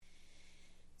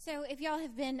So if y'all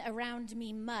have been around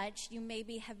me much, you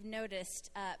maybe have noticed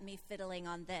me fiddling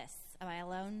on this. Am I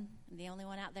alone? I'm the only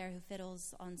one out there who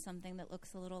fiddles on something that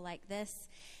looks a little like this.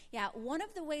 Yeah, one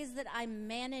of the ways that I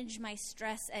manage my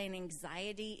stress and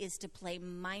anxiety is to play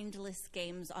mindless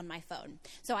games on my phone.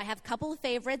 So I have a couple of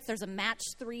favorites. There's a match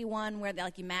 3 one where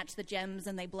you match the gems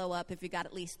and they blow up if you got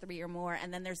at least 3 or more.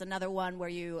 And then there's another one where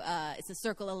it's a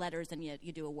circle of letters and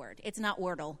you do a word. It's not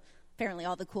Wordle. Apparently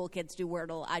all the cool kids do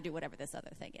Wordle. I do whatever this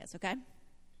other thing is, okay?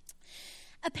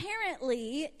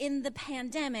 Apparently, in the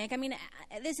pandemic,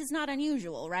 this is not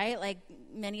unusual, right? Like,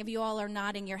 many of you all are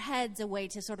nodding your heads. A way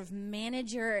to sort of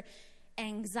manage your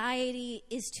anxiety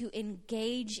is to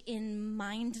engage in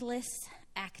mindless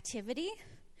activity.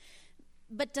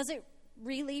 But does it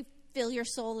really fill your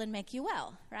soul and make you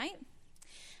well, right?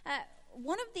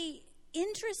 One of the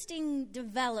interesting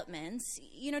developments,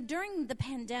 during the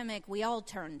pandemic, we all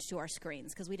turned to our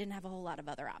screens because we didn't have a whole lot of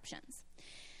other options.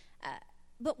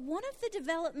 But one of the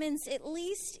developments, at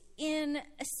least in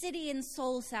a city in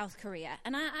Seoul, South Korea,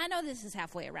 and I know this is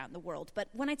halfway around the world, but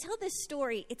when I tell this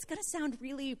story, it's going to sound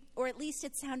really, or at least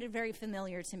it sounded very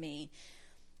familiar to me.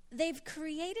 They've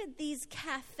created these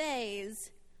cafes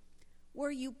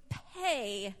where you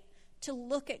pay to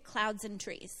look at clouds and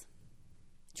trees.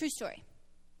 True story.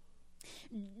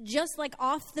 Just like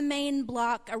off the main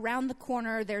block around the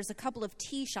corner, there's a couple of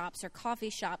tea shops or coffee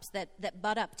shops that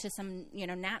butt up to some,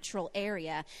 natural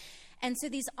area. And so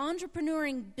these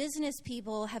entrepreneuring business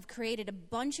people have created a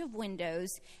bunch of windows,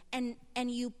 and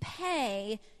you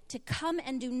pay to come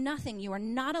and do nothing. You are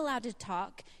not allowed to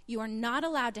talk. You are not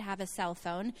allowed to have a cell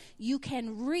phone. You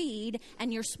can read,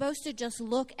 and you're supposed to just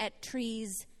look at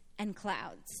trees and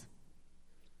clouds.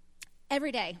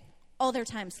 Every day, all their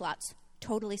time slots,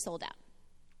 totally sold out.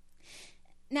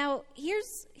 Now,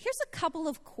 here's a couple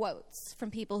of quotes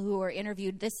from people who were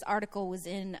interviewed. This article was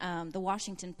in the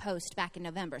Washington Post back in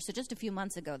November, so just a few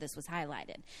months ago this was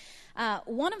highlighted.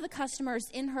 One of the customers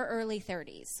in her early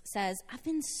 30s says, "I've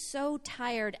been so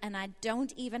tired and I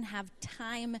don't even have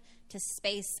time to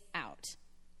space out.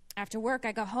 After work,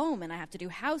 I go home and I have to do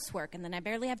housework, and then I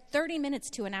barely have 30 minutes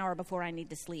to an hour before I need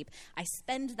to sleep. I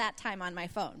spend that time on my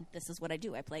phone. This is what I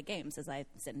do. I play games as I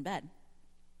sit in bed."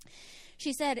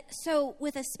 She said, "So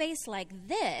with a space like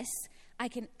this, I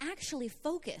can actually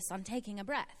focus on taking a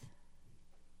breath."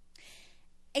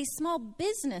 A small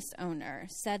business owner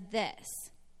said this,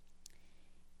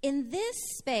 "In this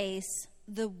space,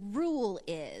 the rule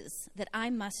is that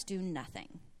I must do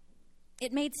nothing.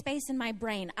 It made space in my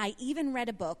brain. I even read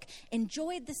a book,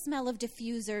 enjoyed the smell of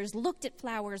diffusers, looked at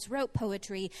flowers, wrote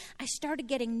poetry. I started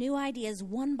getting new ideas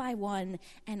one by one,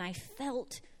 and I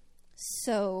felt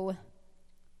so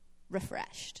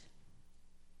refreshed."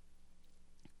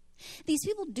 These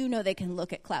people do know they can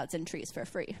look at clouds and trees for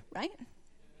free, right?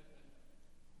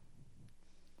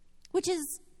 Which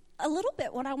is a little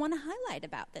bit what I want to highlight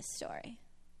about this story.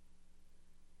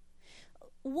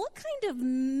 What kind of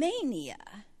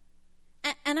mania,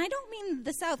 and I don't mean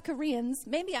the South Koreans,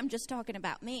 maybe I'm just talking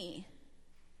about me,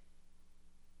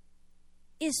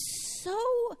 is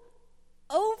so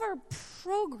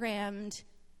over-programmed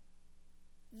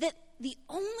that the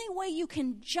only way you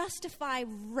can justify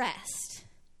rest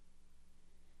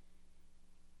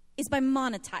is by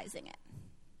monetizing it.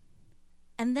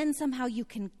 And then somehow you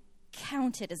can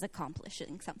count it as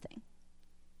accomplishing something.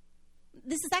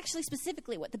 This is actually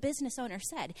specifically what the business owner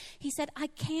said. He said,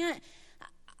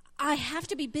 I have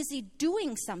to be busy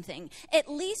doing something. At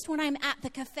least when I'm at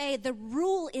the cafe, the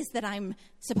rule is that I'm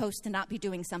supposed to not be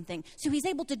doing something. So he's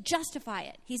able to justify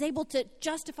it. He's able to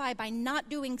justify by not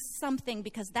doing something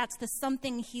because that's the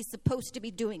something he's supposed to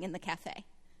be doing in the cafe.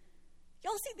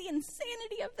 Y'all see the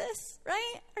insanity of this,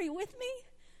 right? Are you with me?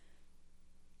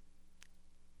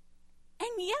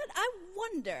 And yet I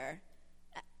wonder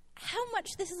how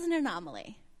much this is an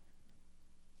anomaly.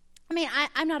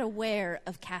 I'm not aware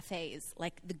of cafes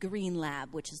like the Green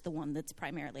Lab, which is the one that's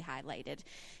primarily highlighted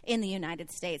in the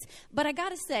United States. But I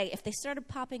gotta say, if they started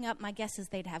popping up, my guess is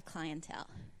they'd have clientele.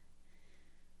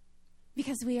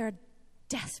 Because we are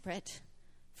desperate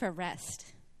for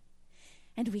rest.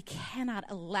 And we cannot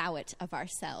allow it of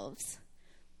ourselves.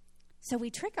 So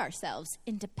we trick ourselves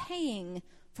into paying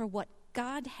for what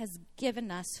God has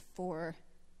given us for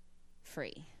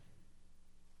free.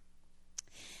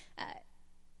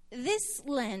 This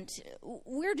Lent,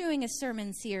 we're doing a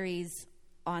sermon series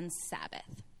on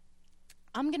Sabbath.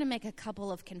 I'm going to make a couple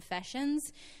of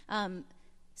confessions.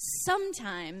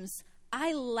 Sometimes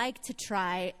I like to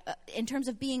try, in terms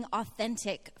of being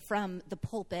authentic from the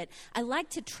pulpit, I like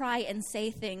to try and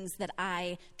say things that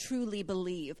I truly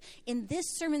believe. In this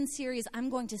sermon series, I'm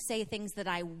going to say things that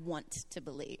I want to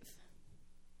believe.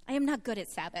 I am not good at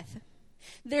Sabbath.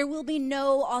 There will be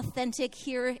no authentic,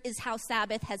 here is how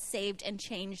Sabbath has saved and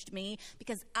changed me,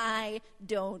 because I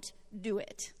don't do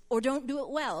it, or don't do it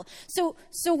well. So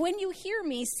when you hear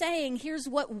me saying, here's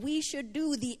what we should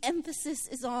do, the emphasis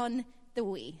is on the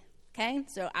we, okay?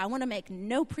 So I want to make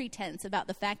no pretense about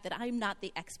the fact that I'm not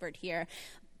the expert here,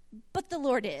 but the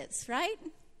Lord is, right?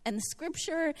 And the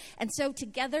scripture, and so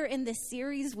together in this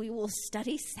series, we will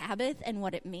study Sabbath and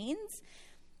what it means.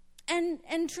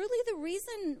 And truly the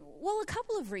reason, well, a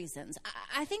couple of reasons.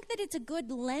 I think that it's a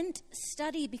good Lent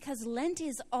study because Lent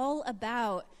is all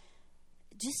about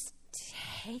just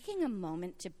taking a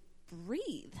moment to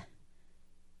breathe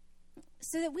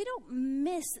so that we don't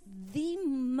miss the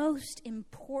most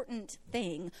important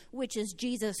thing, which is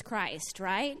Jesus Christ,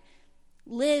 right?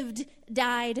 Lived,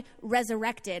 died,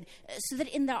 resurrected, so that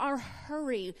in our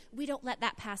hurry, we don't let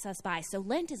that pass us by. So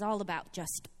Lent is all about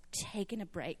just taking a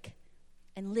break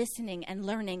and listening and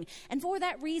learning. And for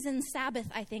that reason, Sabbath,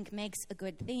 I think, makes a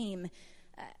good theme.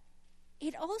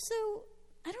 It also,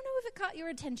 I don't know if it caught your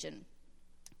attention,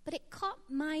 but it caught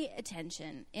my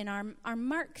attention in our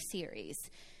Mark series.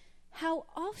 How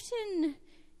often,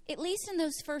 at least in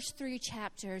those first 3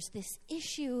 chapters, this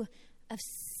issue of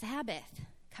Sabbath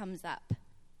comes up.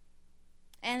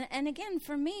 And again,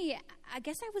 for me, I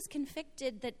guess I was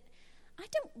convicted that I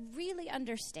don't really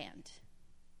understand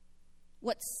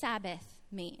what Sabbath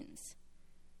means.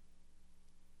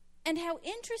 And how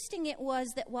interesting it was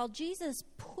that while Jesus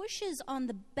pushes on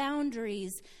the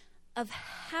boundaries of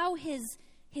how his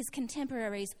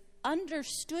contemporaries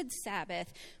understood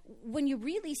Sabbath, when you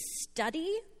really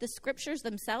study the scriptures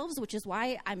themselves, which is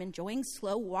why I'm enjoying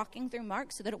slow walking through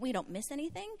Mark so that we don't miss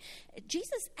anything,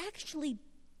 Jesus actually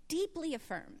deeply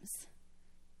affirms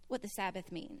what the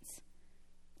Sabbath means.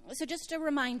 So just a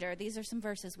reminder, these are some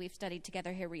verses we've studied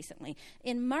together here recently.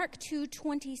 In Mark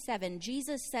 2:27,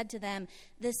 Jesus said to them,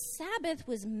 "The Sabbath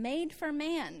was made for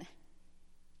man,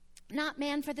 not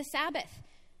man for the Sabbath.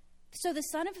 So the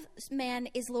Son of Man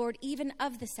is Lord even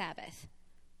of the Sabbath."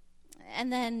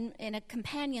 And then in a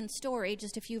companion story,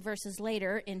 just a few verses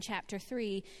later in chapter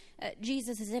 3,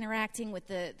 Jesus is interacting with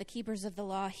the keepers of the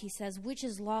law. He says, "Which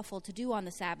is lawful to do on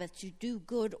the Sabbath, to do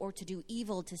good or to do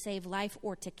evil, to save life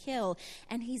or to kill?"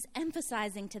 And he's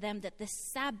emphasizing to them that the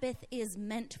Sabbath is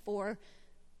meant for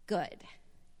good.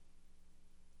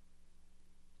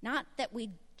 Not that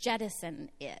we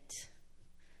jettison it.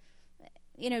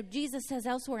 You know, Jesus says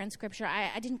elsewhere in Scripture,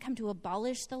 I didn't come to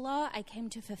abolish the law, I came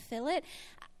to fulfill it.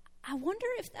 I wonder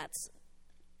if that's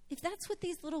what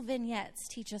these little vignettes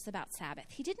teach us about Sabbath.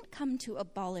 He didn't come to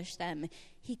abolish them.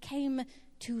 He came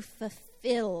to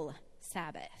fulfill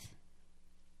Sabbath.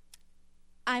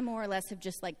 I more or less have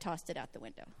just tossed it out the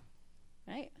window,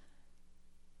 right?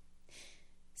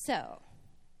 So,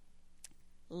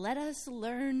 let us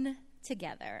learn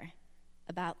together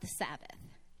about the Sabbath.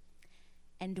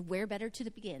 And where better to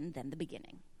begin than the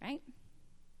beginning, right?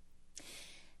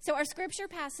 So our scripture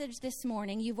passage this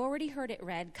morning, you've already heard it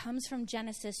read, comes from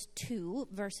Genesis 2,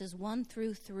 verses 1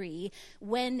 through 3,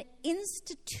 when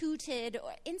instituted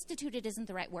isn't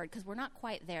the right word because we're not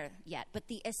quite there yet, but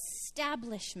the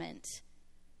establishment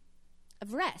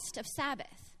of rest, of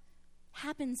Sabbath,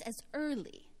 happens as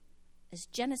early as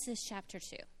Genesis chapter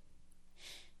 2.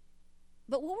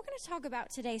 But what we're going to talk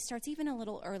about today starts even a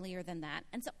little earlier than that.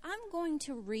 And so I'm going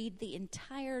to read the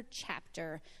entire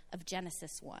chapter of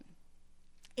Genesis 1.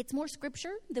 It's more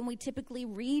scripture than we typically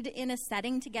read in a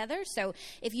setting together. So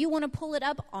if you want to pull it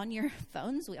up on your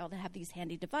phones, we all have these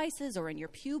handy devices, or in your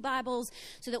pew Bibles,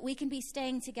 so that we can be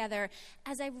staying together.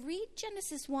 As I read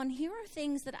Genesis 1, here are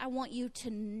things that I want you to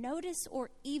notice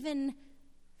or even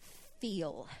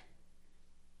feel.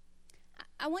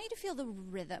 I want you to feel the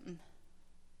rhythm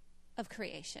of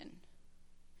creation.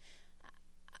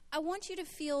 I want you to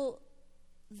feel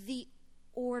the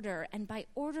order, and by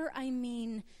order I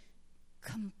mean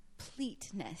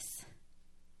completeness.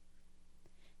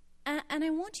 And I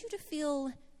want you to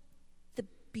feel the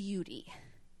beauty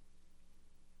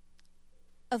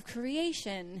of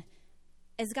creation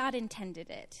as God intended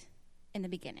it in the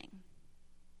beginning.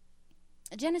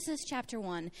 Genesis chapter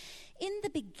 1, in the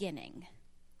beginning,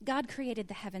 God created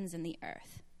the heavens and the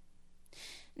earth.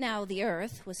 Now the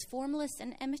earth was formless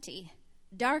and empty.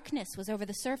 Darkness was over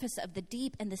the surface of the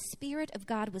deep, and the Spirit of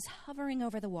God was hovering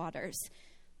over the waters.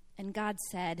 And God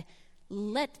said,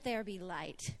 "Let there be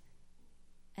light."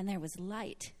 And there was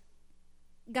light.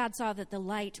 God saw that the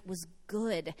light was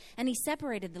good, and he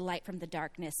separated the light from the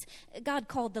darkness. God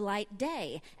called the light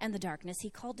day, and the darkness he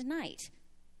called night.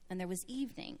 And there was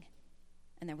evening,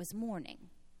 and there was morning,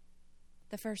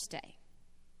 the first day.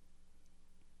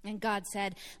 And God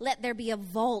said, "Let there be a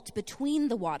vault between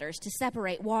the waters to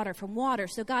separate water from water."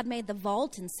 So God made the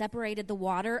vault and separated the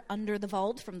water under the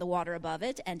vault from the water above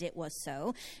it, and it was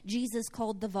so. Jesus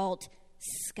called the vault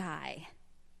sky.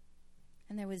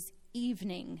 And there was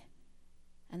evening,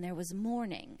 and there was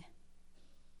morning,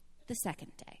 the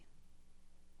second day.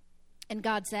 And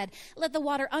God said, "Let the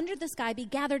water under the sky be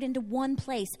gathered into one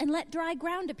place, and let dry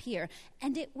ground appear."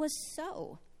 And it was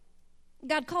so.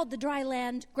 God called the dry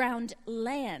ground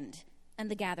land,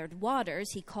 and the gathered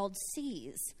waters he called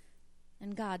seas.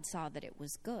 And God saw that it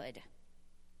was good.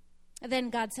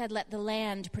 Then God said, "Let the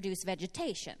land produce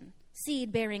vegetation,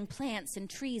 seed-bearing plants and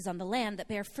trees on the land that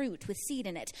bear fruit with seed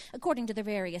in it, according to their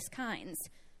various kinds."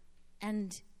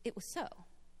 And it was so.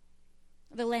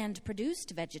 The land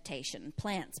produced vegetation,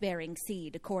 plants bearing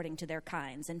seed according to their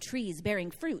kinds, and trees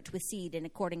bearing fruit with seed in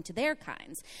according to their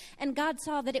kinds. And God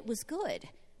saw that it was good.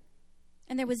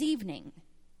 And there was evening,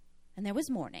 and there was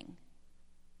morning,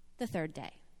 the third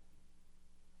day.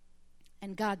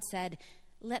 And God said,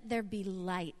 "Let there be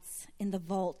lights in the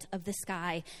vault of the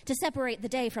sky to separate the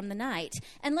day from the night,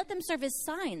 and let them serve as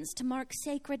signs to mark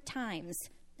sacred times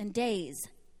and days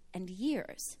and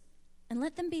years. And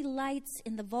let them be lights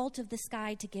in the vault of the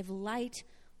sky to give light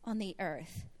on the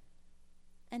earth."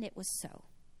 And it was so.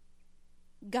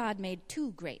 God made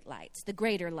two great lights, the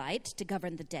greater light to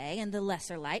govern the day and the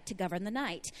lesser light to govern the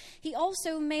night. He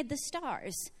also made the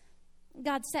stars.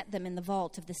 God set them in the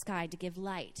vault of the sky to give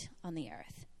light on the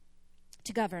earth,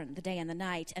 to govern the day and the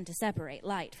night, and to separate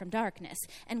light from darkness.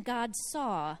 And God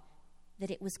saw that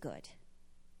it was good.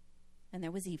 And there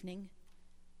was evening,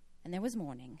 and there was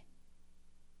morning,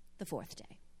 the fourth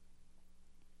day.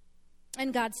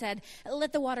 And God said,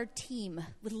 "Let the water teem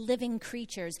with living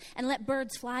creatures, and let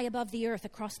birds fly above the earth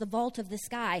across the vault of the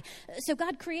sky." So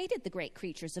God created the great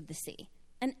creatures of the sea,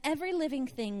 and every living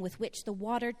thing with which the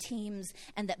water teems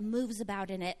and that moves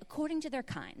about in it, according to their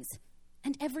kinds,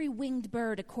 and every winged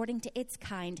bird according to its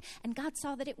kind. And God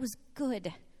saw that it was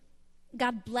good.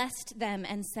 God blessed them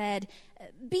and said,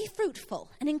 "Be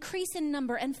fruitful and increase in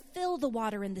number, and fill the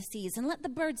water in the seas, and let the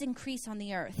birds increase on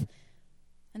the earth."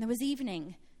 And there was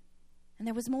evening, and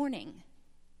there was morning,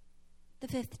 the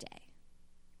fifth day.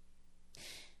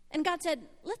 And God said,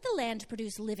 "Let the land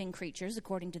produce living creatures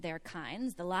according to their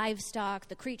kinds, the livestock,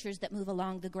 the creatures that move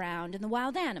along the ground, and the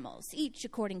wild animals, each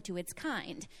according to its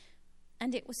kind."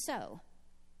 And it was so.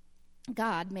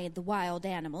 God made the wild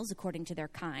animals according to their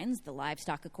kinds, the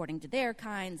livestock according to their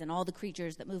kinds, and all the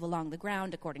creatures that move along the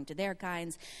ground according to their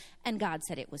kinds. And God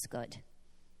said it was good.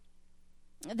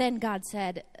 Then God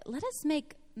said, "Let us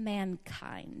make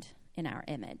mankind in our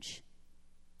image,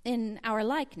 in our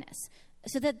likeness,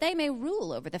 so that they may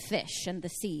rule over the fish and the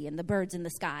sea and the birds in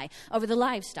the sky, over the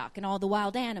livestock and all the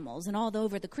wild animals, and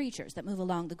over the creatures that move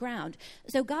along the ground."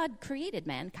 So God created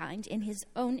mankind in his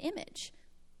own image.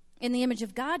 In the image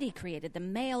of God he created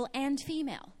them, male and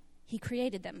female. He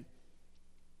created them.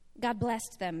 God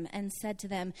blessed them and said to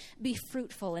them, "Be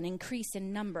fruitful and increase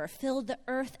in number, fill the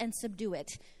earth and subdue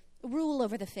it. Rule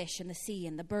over the fish in the sea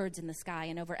and the birds in the sky,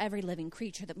 and over every living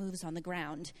creature that moves on the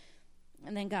ground."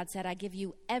 And then God said, "I give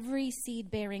you every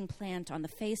seed-bearing plant on the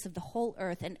face of the whole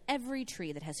earth, and every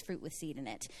tree that has fruit with seed in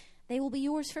it. They will be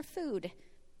yours for food.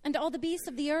 And all the beasts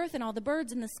of the earth, and all the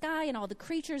birds in the sky, and all the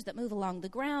creatures that move along the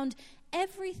ground,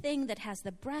 everything that has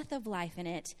the breath of life in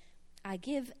it, I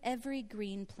give every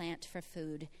green plant for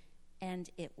food." And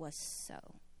it was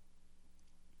so.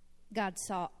 God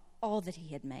saw all that he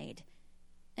had made,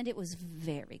 and it was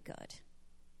very good.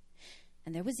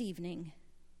 And there was evening,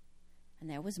 and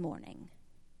there was morning,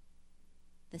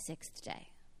 the sixth day.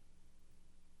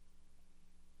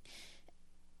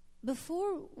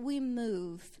 Before we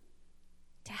move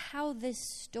to how this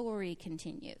story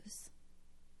continues,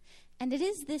 and it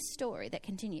is this story that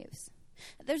continues.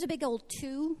 There's a big old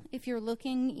 2, if you're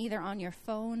looking either on your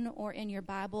phone or in your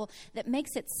Bible, that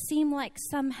makes it seem like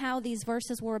somehow these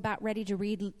verses we're about ready to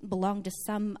read belong to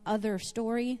some other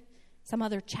story, some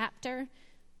other chapter.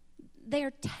 They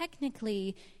are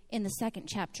technically in the second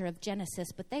chapter of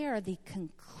Genesis, but they are the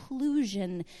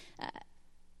conclusion,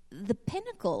 the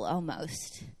pinnacle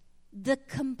almost, the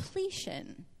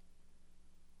completion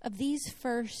of these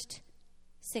first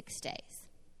 6 days.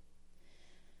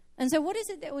 And so what is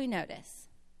it that we notice?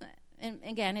 And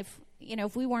again, if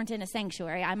we weren't in a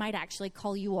sanctuary, I might actually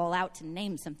call you all out to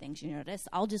name some things you notice.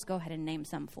 I'll just go ahead and name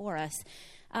some for us.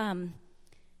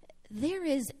 There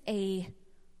is a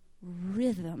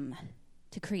rhythm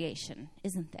to creation,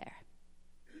 isn't there?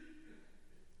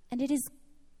 And it is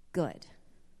good.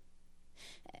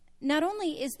 Not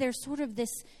only is there sort of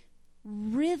this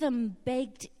rhythm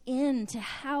baked into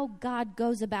how God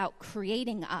goes about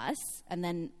creating us and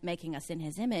then making us in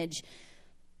his image.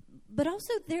 But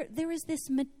also there is this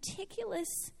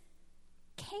meticulous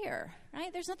care,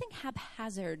 right? There's nothing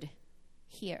haphazard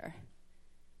here.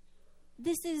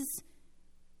 This is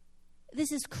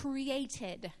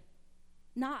created,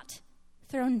 not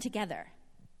thrown together.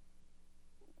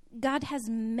 God has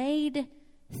made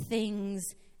things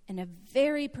in a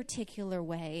very particular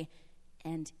way,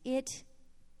 and it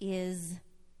is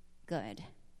good.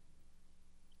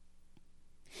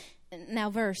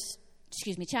 Now,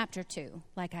 chapter 2,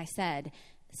 like I said,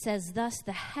 says, "Thus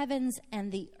the heavens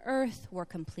and the earth were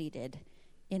completed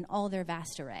in all their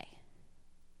vast array."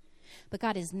 But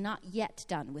God is not yet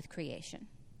done with creation.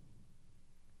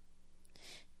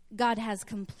 God has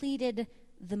completed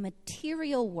the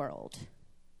material world,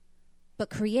 but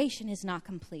creation is not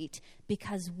complete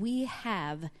because we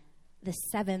have the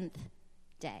seventh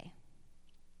day.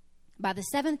 By the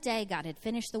seventh day, God had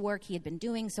finished the work he had been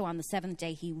doing, so on the seventh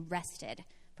day he rested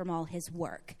from all his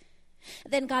work.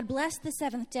 Then God blessed the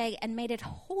seventh day and made it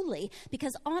holy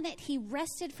because on it he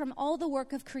rested from all the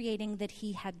work of creating that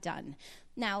he had done.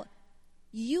 Now,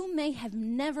 you may have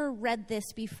never read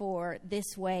this before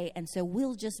this way, and so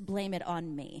we'll just blame it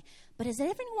on me. But has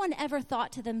anyone ever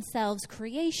thought to themselves,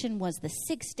 creation was the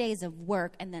 6 days of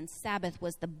work, and then Sabbath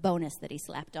was the bonus that he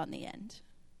slapped on the end?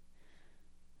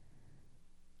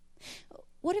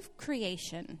 What if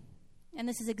creation, and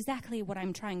this is exactly what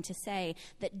I'm trying to say,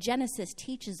 that Genesis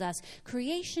teaches us,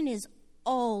 creation is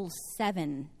all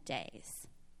 7 days,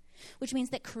 which means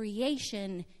that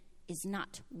creation is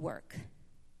not work.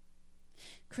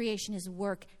 Creation is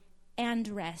work and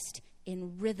rest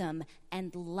in rhythm,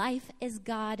 and life as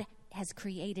God has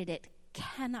created it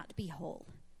cannot be whole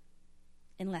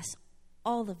unless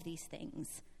all of these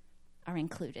things are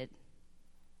included.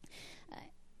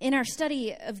 In our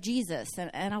study of Jesus,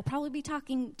 and I'll probably be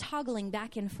toggling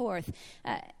back and forth,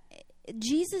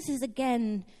 Jesus is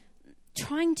again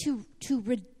trying to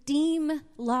redeem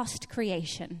lost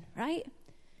creation, right?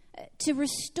 To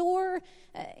restore,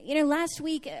 last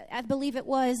week, I believe it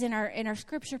was, in our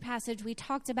scripture passage, we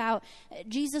talked about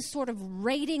Jesus sort of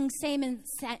raiding Satan's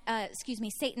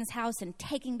house and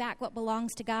taking back what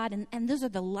belongs to God. And those are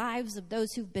the lives of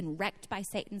those who've been wrecked by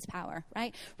Satan's power,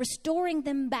 right? Restoring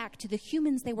them back to the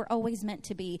humans they were always meant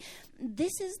to be.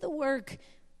 This is the work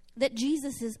that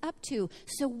Jesus is up to.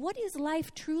 So what is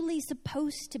life truly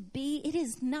supposed to be? It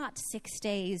is not 6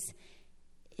 days.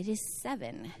 It is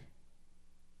 7.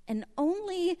 And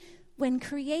only when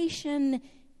creation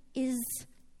is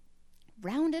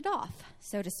rounded off,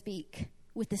 so to speak,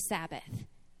 with the Sabbath,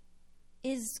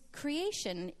 is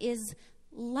creation, is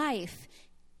life,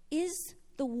 is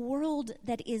the world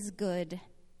that is good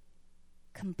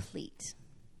complete.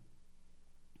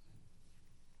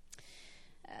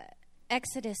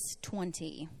 Exodus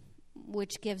 20,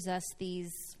 which gives us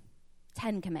these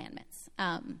 10 commandments.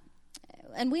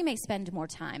 And we may spend more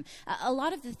time. A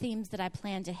lot of the themes that I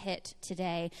plan to hit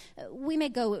today, we may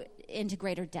go into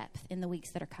greater depth in the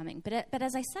weeks that are coming. But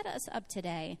as I set us up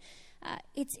today,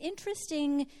 it's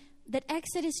interesting that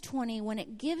Exodus 20, when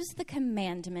it gives the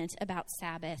commandment about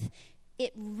Sabbath,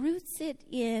 it roots it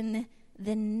in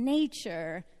the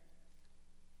nature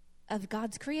of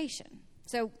God's creation.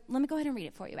 So let me go ahead and read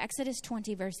it for you. Exodus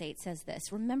 20, verse 8 says this: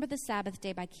 "Remember the Sabbath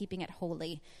day by keeping it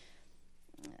holy.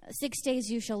 6 days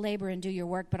you shall labor and do your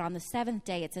work, but on the seventh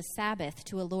day it's a Sabbath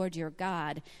to the Lord your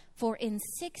God. For in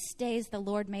 6 days the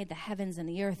Lord made the heavens and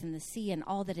the earth and the sea and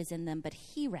all that is in them, but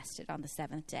he rested on the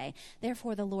seventh day.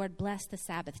 Therefore the Lord blessed the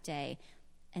Sabbath day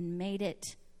and made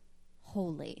it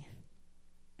holy."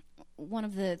 One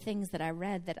of the things that I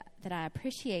read that I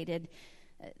appreciated,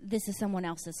 this is someone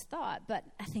else's thought, but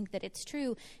I think that it's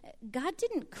true. God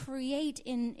didn't create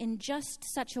in just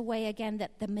such a way, again,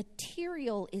 that the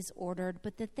material is ordered,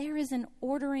 but that there is an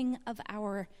ordering of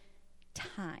our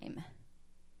time.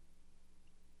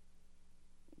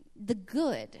 The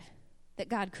good that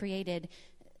God created,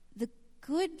 the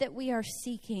good that we are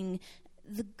seeking,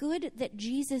 the good that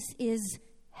Jesus is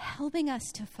helping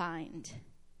us to find,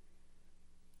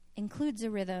 includes a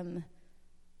rhythm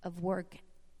of work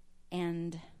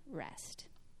and rest.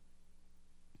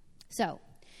 So,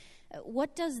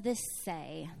 what does this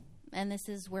say? And this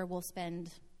is where we'll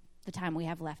spend the time we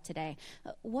have left today.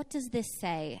 What does this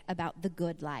say about the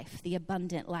good life, the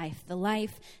abundant life, the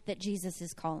life that Jesus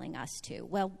is calling us to?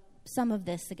 Well, some of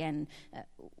this, again,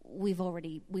 we've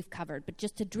covered, but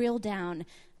just to drill down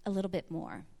a little bit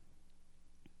more.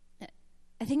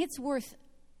 I think it's worth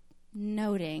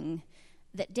noting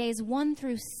that days 1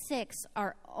 through 6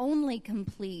 are only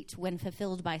complete when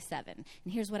fulfilled by 7.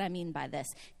 And here's what I mean by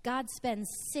this. God spends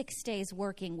 6 days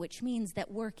working, which means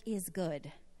that work is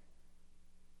good.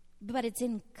 But it's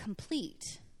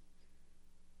incomplete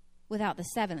without the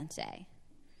 7th day.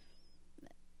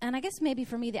 And I guess maybe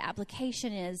for me the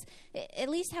application is, at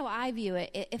least how I view it,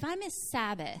 if I miss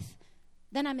Sabbath,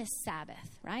 then I miss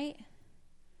Sabbath, right?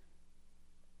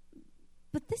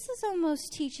 But this is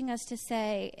almost teaching us to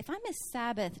say, if I miss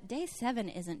Sabbath, day 7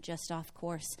 isn't just off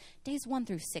course. Days 1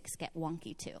 through 6 get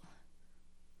wonky too.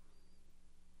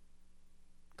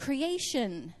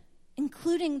 Creation,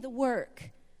 including the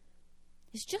work,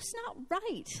 is just not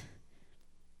right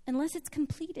unless it's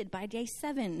completed by day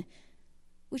 7,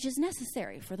 which is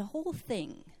necessary for the whole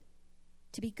thing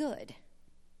to be good.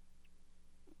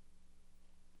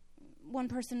 One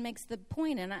person makes the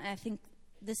point, and I think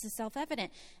this is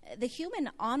self-evident. The human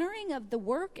honoring of the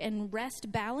work and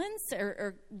rest balance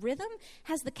or rhythm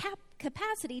has the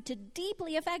capacity to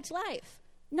deeply affect life.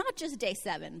 Not just day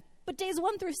 7, but days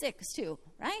 1 through 6 too,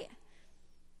 right?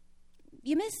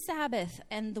 You miss Sabbath,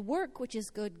 and the work, which is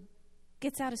good,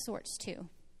 gets out of sorts too.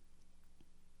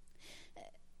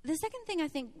 The second thing I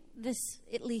think this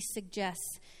at least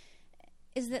suggests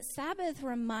is that Sabbath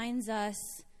reminds us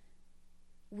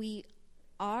we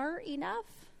are enough,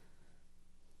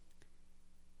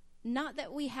 not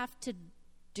that we have to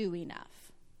do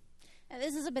enough. Now,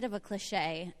 this is a bit of a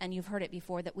cliche, and you've heard it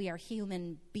before, that we are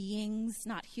human beings,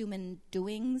 not human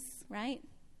doings, right?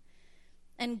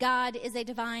 And God is a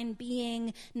divine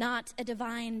being, not a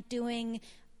divine doing.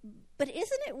 But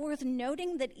isn't it worth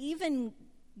noting that even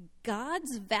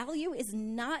God's value is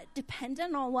not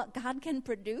dependent on what God can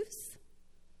produce?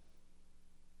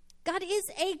 God is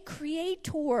a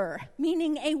creator,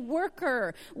 meaning a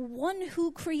worker, one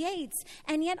who creates.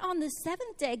 And yet on the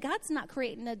 7th day, God's not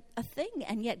creating a thing,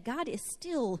 and yet God is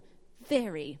still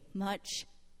very much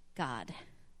God.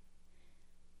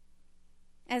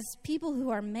 As people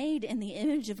who are made in the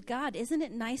image of God, isn't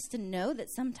it nice to know that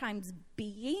sometimes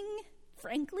being,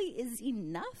 frankly, is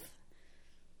enough?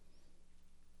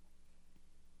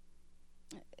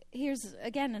 Here's,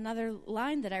 again, another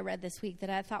line that I read this week that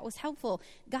I thought was helpful.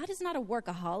 God is not a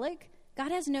workaholic.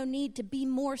 God has no need to be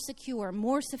more secure,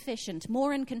 more sufficient,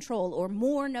 more in control, or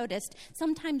more noticed.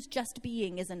 Sometimes just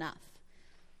being is enough.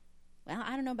 Well,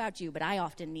 I don't know about you, but I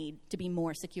often need to be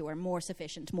more secure, more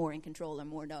sufficient, more in control, or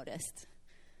more noticed.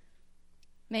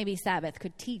 Maybe Sabbath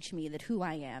could teach me that who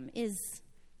I am is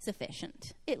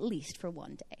sufficient, at least for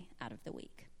one day out of the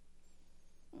week.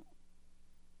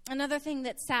 Another thing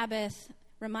that Sabbath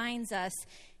reminds us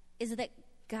is that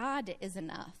God is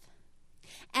enough.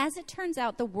 As it turns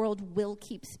out, the world will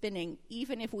keep spinning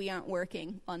even if we aren't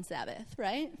working on Sabbath,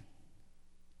 right?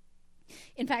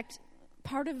 In fact,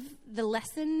 part of the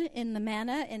lesson in the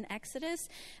manna in Exodus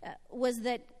was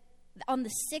that on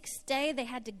the 6th day they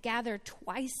had to gather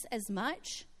twice as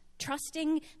much,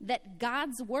 trusting that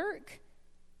God's work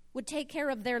would take care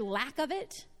of their lack of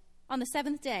it on the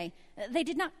 7th day. They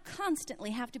did not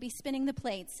constantly have to be spinning the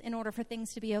plates in order for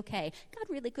things to be okay. God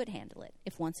really could handle it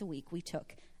if once a week we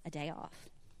took a day off.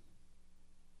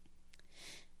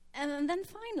 And then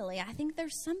finally, I think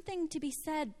there's something to be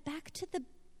said back to the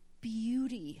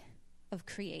beauty of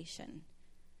creation.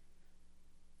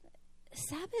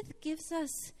 Sabbath gives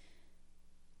us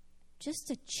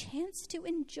just a chance to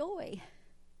enjoy.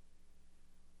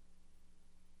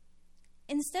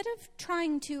 Instead of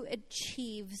trying to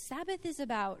achieve, Sabbath is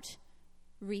about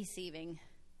receiving.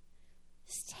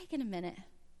 Just taking a minute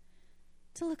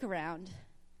to look around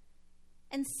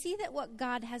and see that what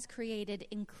God has created,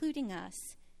 including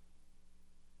us,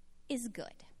 is good.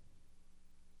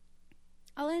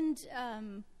 I'll end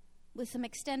with some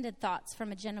extended thoughts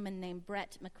from a gentleman named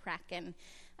Brett McCracken.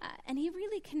 And he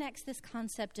really connects this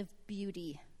concept of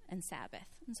beauty and Sabbath.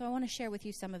 And so I want to share with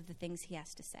you some of the things he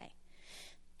has to say.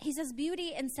 He says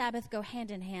beauty and Sabbath go hand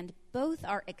in hand. Both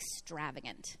are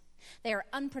extravagant. They are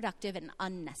unproductive and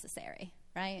unnecessary,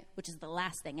 right? Which is the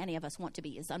last thing any of us want to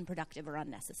be, is unproductive or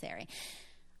unnecessary.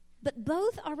 But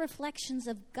both are reflections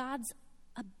of God's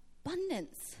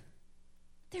abundance.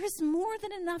 There is more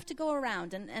than enough to go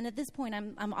around. And at this point,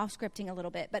 I'm off-scripting a little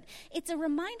bit. But it's a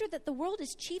reminder that the world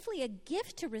is chiefly a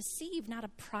gift to receive, not a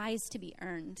prize to be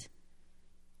earned,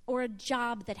 or a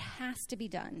job that has to be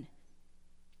done.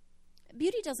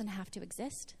 Beauty doesn't have to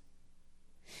exist.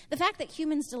 The fact that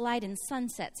humans delight in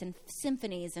sunsets and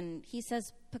symphonies, and he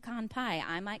says pecan pie,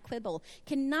 I might quibble,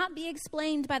 cannot be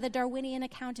explained by the Darwinian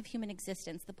account of human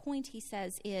existence. The point, he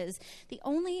says, is the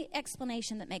only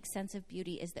explanation that makes sense of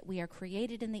beauty is that we are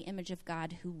created in the image of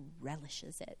God who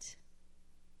relishes it.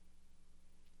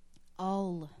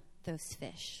 All those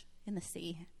fish in the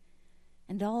sea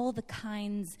and all the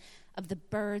kinds of the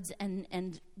birds and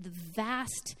the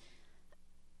vast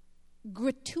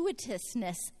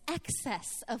gratuitousness, excess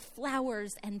of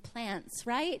flowers and plants,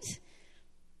 right?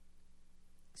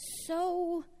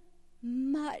 So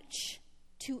much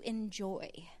to enjoy.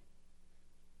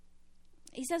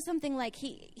 He says something like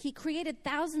he created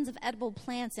thousands of edible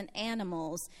plants and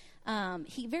animals.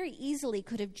 He very easily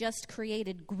could have just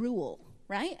created gruel,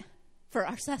 right, for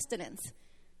our sustenance.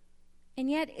 And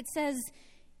yet it says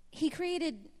he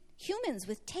created humans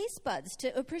with taste buds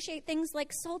to appreciate things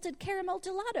like salted caramel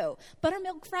gelato,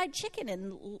 buttermilk fried chicken,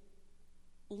 and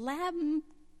lamb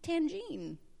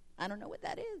tangine. I don't know what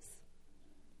that is.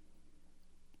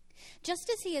 Just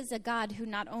as he is a God who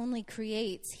not only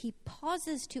creates, he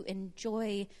pauses to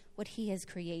enjoy what he has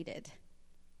created.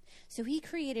 So he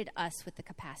created us with the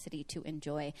capacity to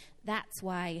enjoy. That's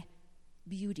why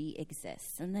beauty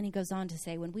exists. And then he goes on to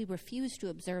say, when we refuse to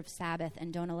observe Sabbath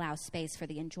and don't allow space for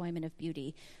the enjoyment of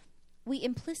beauty, we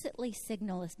implicitly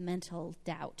signal as mental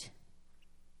doubt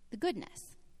the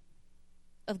goodness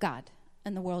of God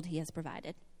and the world he has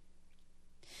provided.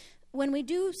 When we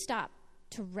do stop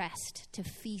to rest, to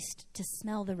feast, to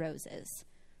smell the roses,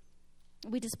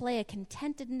 we display a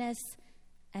contentedness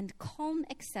and calm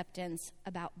acceptance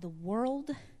about the world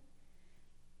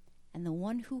and the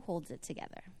one who holds it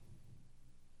together.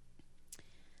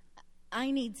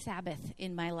 I need Sabbath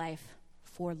in my life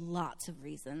for lots of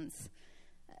reasons.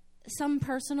 Some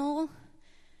personal,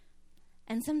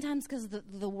 and sometimes because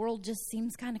the world just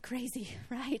seems kind of crazy,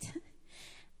 right?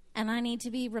 And I need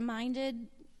to be reminded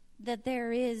that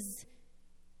there is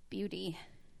beauty,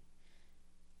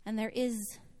 and there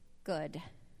is good.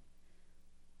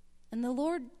 And the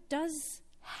Lord does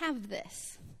have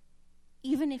this,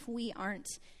 even if we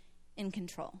aren't in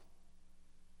control.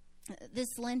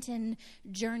 This Lenten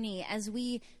journey, as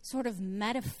we sort of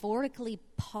metaphorically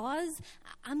pause,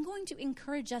 I'm going to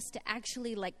encourage us to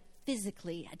actually,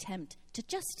 physically attempt to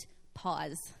just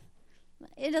pause.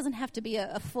 It doesn't have to be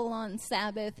a full-on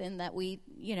Sabbath in that we,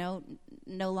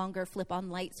 no longer flip on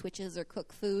light switches or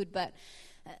cook food, but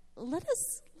let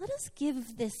us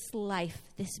give this life,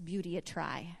 this beauty a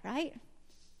try, right?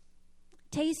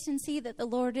 Taste and see that the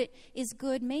Lord is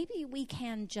good. Maybe we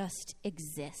can just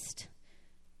exist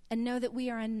and know that we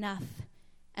are enough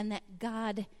and that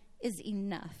God is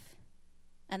enough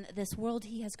and that this world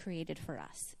he has created for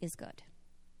us is good.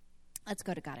 Let's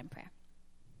go to God in prayer.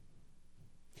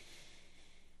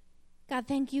 God,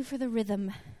 thank you for the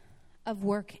rhythm of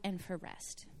work and for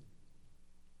rest.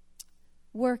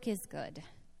 Work is good.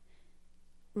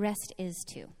 Rest is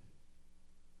too.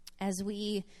 As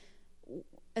we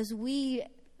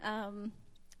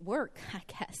work, I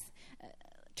guess,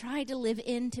 try to live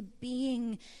into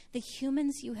being the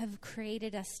humans you have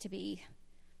created us to be.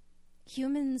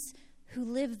 Humans who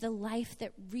live the life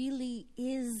that really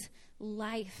is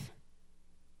life,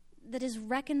 that is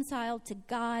reconciled to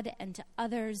God and to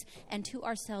others and to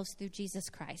ourselves through Jesus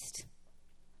Christ.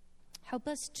 Help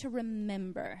us to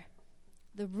remember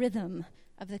the rhythm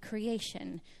of the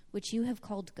creation which you have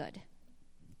called good,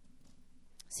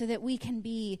 so that we can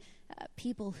be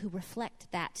people who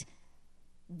reflect that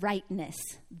rightness,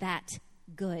 that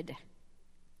good,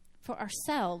 for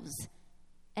ourselves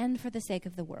and for the sake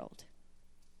of the world.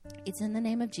 It's in the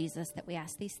name of Jesus that we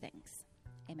ask these things.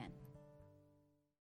 Amen.